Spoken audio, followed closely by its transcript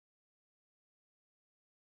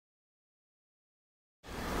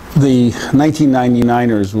The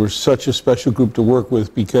 1999ers were such a special group to work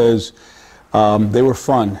with because they were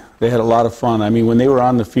fun. They had a lot of fun. I mean, when they were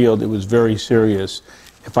on the field, it was very serious.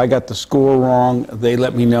 If I got the score wrong, they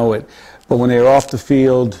let me know it. But when they were off the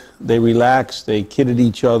field, they relaxed, they kidded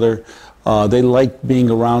each other, they liked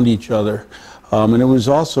being around each other. And it was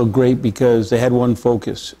also great because they had one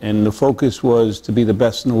focus, and the focus was to be the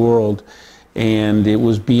best in the world. And it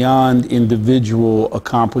was beyond individual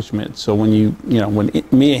accomplishment. So when when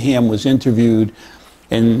Mia Hamm was interviewed,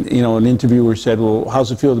 and an interviewer said, "Well,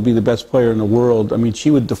 how's it feel to be the best player in the world?" I mean,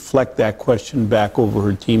 she would deflect that question back over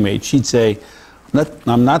her teammates. She'd say,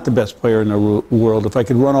 "I'm not the best player in the world. If I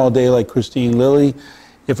could run all day like Christine Lilly,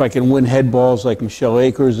 if I can win head balls like Michelle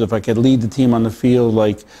Akers, if I could lead the team on the field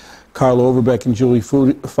like Carla Overbeck and Julie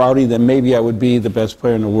Foudy, then maybe I would be the best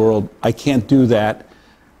player in the world. I can't do that.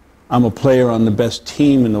 I'm a player on the best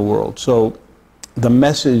team in the world." So the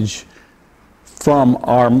message from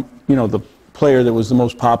our, the player that was the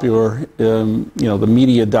most popular, the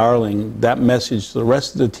media darling, that message to the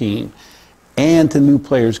rest of the team and to new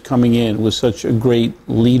players coming in was such a great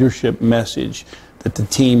leadership message that the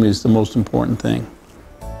team is the most important thing.